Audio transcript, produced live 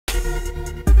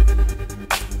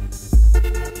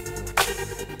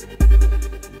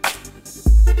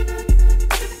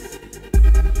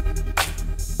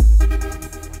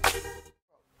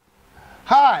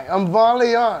I'm Von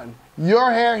Leon,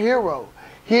 your hair hero,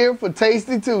 here for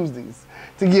Tasty Tuesdays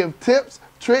to give tips,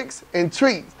 tricks, and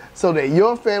treats so that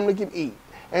your family can eat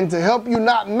and to help you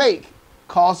not make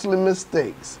costly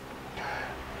mistakes.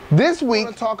 This week, we're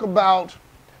going to talk about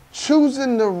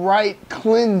choosing the right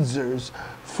cleansers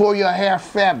for your hair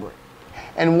fabric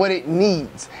and what it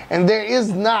needs. And there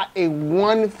is not a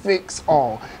one fix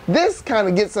all. This kind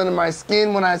of gets under my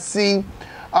skin when I see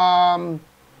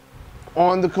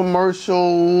on the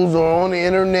commercials or on the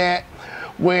internet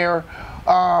where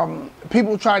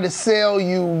people try to sell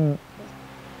you,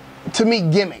 to me,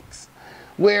 gimmicks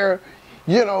where,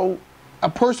 you know, a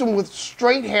person with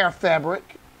straight hair fabric,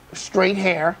 straight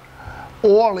hair,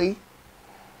 oily,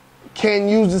 can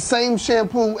use the same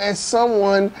shampoo as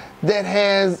someone that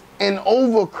has an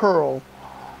over curl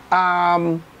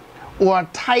or a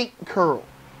tight curl.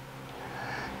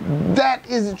 That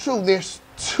isn't true. There's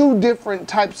two different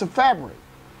types of fabric.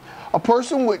 A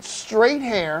person with straight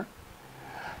hair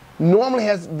normally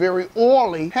has very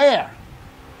oily hair.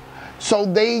 So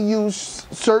they use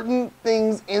certain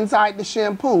things inside the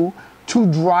shampoo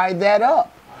to dry that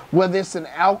up, whether it's an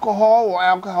alcohol or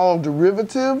alcohol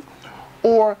derivative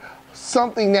or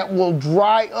something that will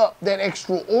dry up that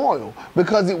extra oil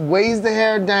because it weighs the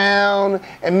hair down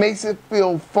and makes it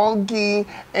feel funky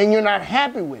and you're not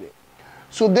happy with it.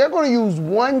 So they're going to use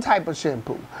one type of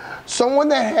shampoo. Someone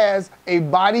that has a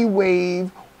body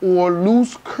wave or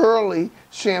loose curly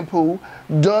shampoo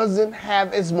doesn't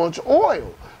have as much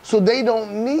oil. So they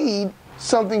don't need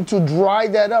something to dry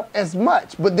that up as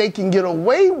much, but they can get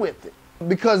away with it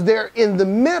because they're in the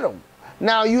middle.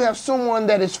 Now you have someone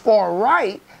that is far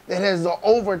right that has an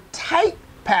over tight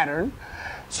pattern,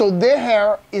 so their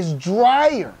hair is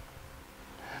drier.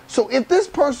 So if this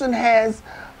person has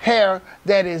hair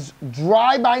that is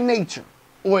dry by nature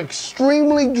or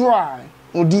extremely dry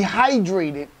or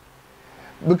dehydrated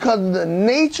because of the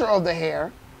nature of the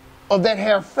hair, of that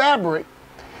hair fabric,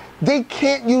 they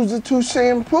can't use the two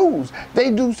shampoos. They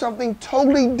do something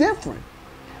totally different.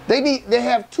 They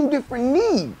have two different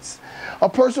needs. A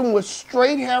person with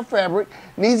straight hair fabric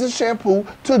needs a shampoo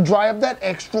to dry up that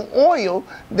extra oil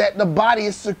that the body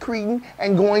is secreting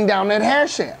and going down that hair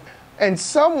shaft. And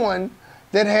someone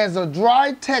that has a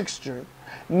dry texture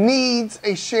needs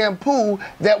a shampoo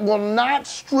that will not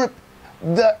strip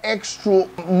the extra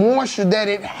moisture that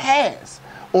it has,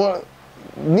 or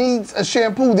needs a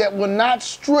shampoo that will not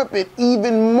strip it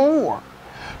even more.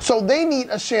 So they need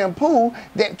a shampoo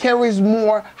that carries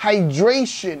more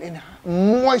hydration and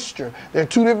moisture. There are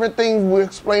two different things. We'll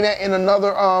explain that in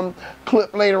another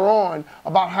clip later on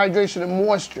about hydration and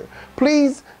moisture.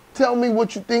 Please tell me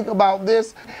what you think about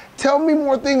this. Tell me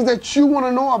more things that you want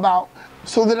to know about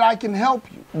so that I can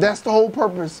help you. That's the whole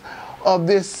purpose of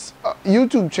this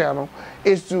YouTube channel,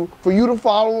 is for you to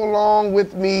follow along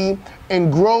with me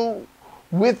and grow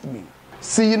with me.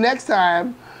 See you next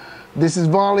time. This is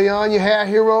Von Leon, your hair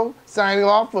hero, signing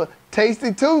off for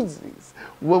Tasty Tuesdays,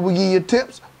 where we give you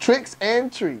tips, tricks,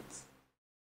 and treats.